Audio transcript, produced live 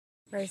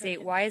Rosie,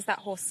 why is that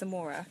horse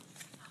Samora?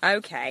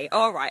 Okay,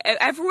 all right.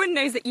 Everyone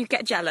knows that you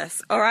get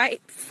jealous, all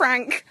right?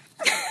 Frank.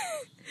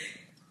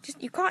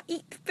 Just, you can't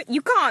eat, but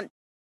you can't.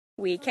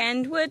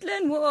 Weekend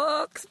woodland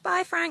walks.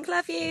 Bye, Frank.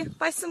 Love you.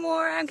 Bye,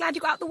 Samora. I'm glad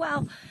you got out the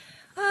well.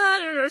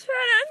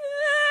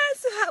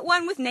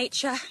 One with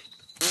nature.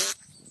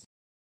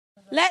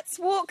 Let's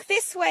walk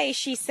this way,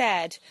 she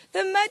said.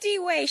 The muddy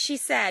way, she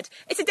said.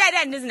 It's a dead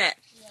end, isn't it?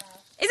 Yeah.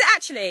 Is it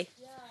actually?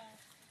 Yeah.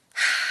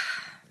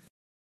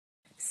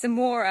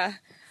 Samora,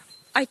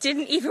 I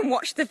didn't even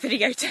watch the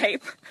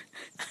videotape.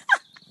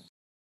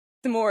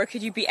 Samora,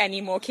 could you be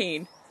any more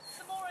keen?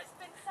 Samora, it's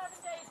been 7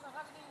 days and I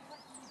haven't even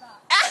texted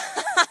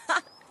you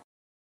back.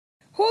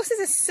 Horses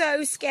are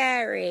so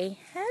scary.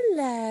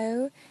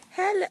 Hello.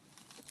 Hello.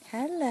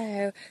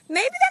 Hello.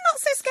 Maybe they're not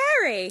so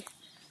scary.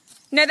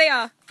 No, they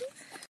are.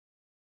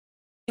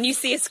 When you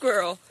see a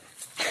squirrel.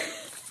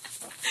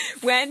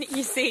 When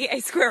you see a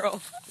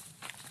squirrel.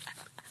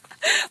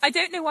 I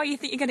don't know why you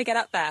think you're going to get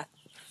up there.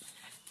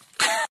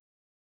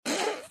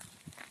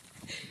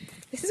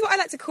 This is what I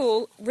like to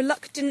call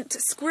reluctant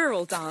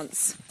squirrel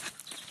dance.